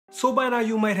So by now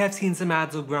you might have seen some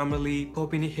ads of Grammarly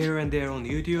popping here and there on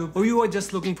YouTube, or you are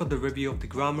just looking for the review of the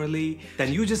Grammarly,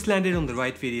 then you just landed on the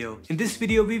right video. In this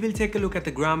video we will take a look at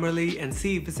the Grammarly and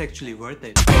see if it's actually worth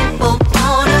it.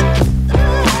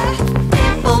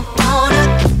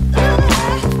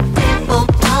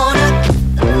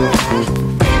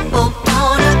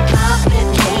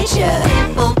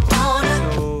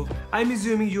 So I'm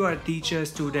assuming you are a teacher,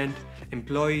 student,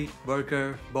 employee,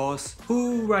 worker, boss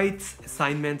who writes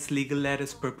assignments, legal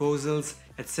letters, proposals,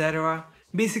 etc.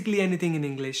 Basically anything in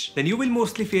English. Then you will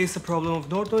mostly face the problem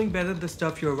of not knowing whether the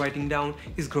stuff you're writing down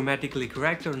is grammatically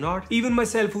correct or not. Even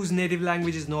myself, whose native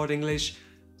language is not English,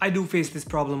 I do face this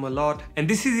problem a lot, and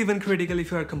this is even critical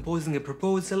if you are composing a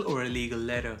proposal or a legal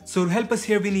letter. So to help us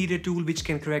here, we need a tool which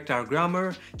can correct our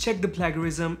grammar, check the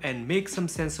plagiarism, and make some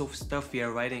sense of stuff we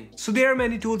are writing. So there are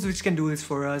many tools which can do this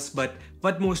for us, but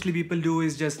what mostly people do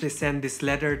is just they send this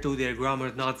letter to their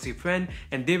grammar Nazi friend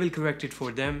and they will correct it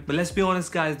for them. But let's be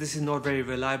honest guys, this is not very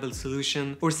reliable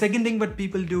solution. Or second thing what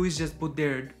people do is just put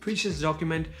their precious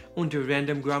document onto a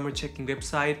random grammar checking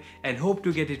website and hope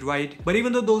to get it right. But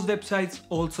even though those websites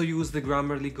also use the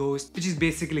Grammarly Ghost, which is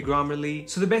basically Grammarly.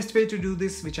 So the best way to do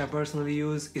this, which I personally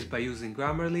use, is by using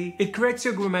Grammarly. It corrects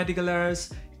your grammatical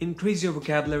errors, increase your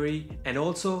vocabulary, and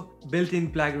also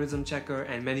built-in plagiarism checker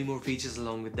and many more features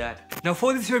along with that. Now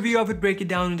for this review I would break it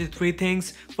down into three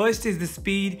things. First is the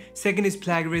speed, second is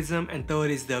plagiarism, and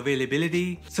third is the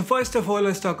availability. So first of all,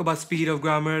 let's talk about speed of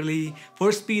Grammarly.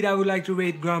 For speed, I would like to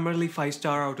rate Grammarly 5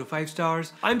 star out of 5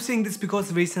 stars. I'm saying this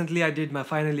because recently I did my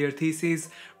final year thesis.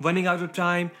 Running out of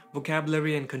time,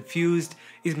 vocabulary, and confused.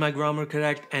 Is my grammar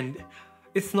correct? And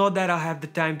it's not that I have the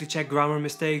time to check grammar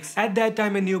mistakes. At that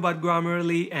time I knew about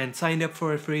Grammarly and signed up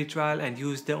for a free trial and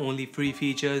used the only free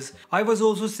features. I was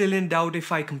also still in doubt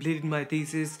if I completed my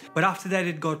thesis, but after that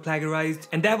it got plagiarized,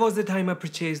 and that was the time I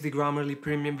purchased the Grammarly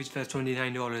Premium, which was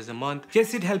 $29 a month.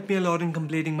 Yes, it helped me a lot in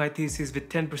completing my thesis with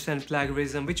 10%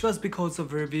 plagiarism, which was because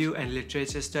of review and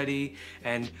literature study,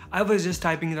 and I was just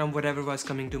typing down whatever was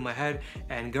coming to my head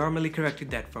and Grammarly corrected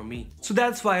that for me. So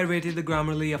that's why I rated the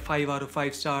Grammarly a 5 out of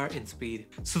 5 star in speed.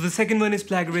 So the second one is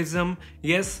plagiarism.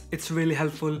 Yes, it's really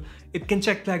helpful. It can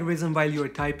check plagiarism while you are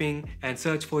typing and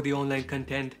search for the online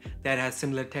content that has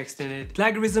similar text in it.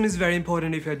 Plagiarism is very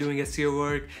important if you're doing SEO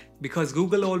work, because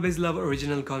Google always loves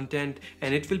original content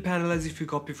and it will penalize if you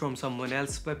copy from someone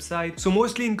else's website. So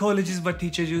mostly in colleges what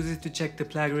teachers use to check the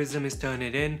plagiarism is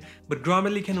Turnitin, but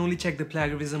Grammarly can only check the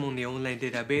plagiarism on the online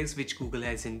database which Google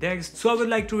has indexed. So I would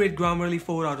like to rate Grammarly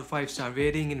 4 out of 5 star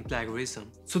rating in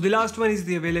plagiarism. So the last one is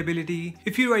the availability.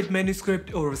 If you write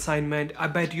manuscript or assignment, I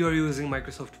bet you are using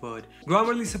Microsoft Word.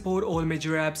 Grammarly support all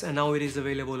major apps and now it is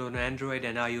available on Android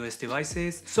and iOS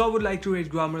devices. So I would like to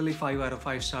rate Grammarly 5 out of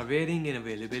 5 star rating in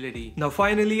availability. Now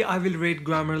finally, I will rate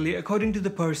Grammarly according to the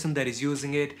person that is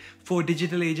using it. For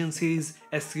digital agencies,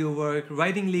 SEO work,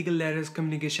 writing legal letters,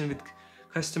 communication with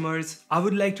customers, I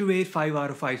would like to rate 5 out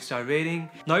of 5 star rating.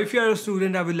 Now if you are a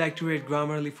student, I would like to rate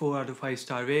Grammarly 4 out of 5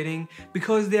 star rating,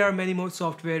 because there are many more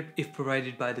software if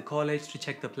provided by the college to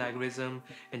check the plagiarism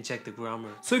and check the grammar.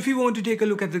 So if you want to take a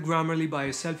look at the Grammarly by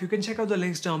yourself, you can check out the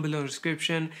links down below in the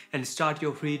description and start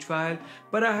your free trial,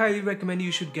 but I highly recommend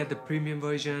you should get the premium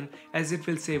version as it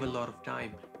will save a lot of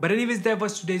time. But anyways, that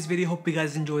was today's video. Hope you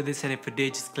guys enjoyed this, and if you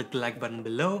did, just click the like button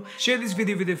below. Share this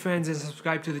video with your friends and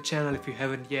subscribe to the channel if you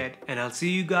haven't yet, and I'll see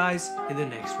you guys in the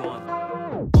next one.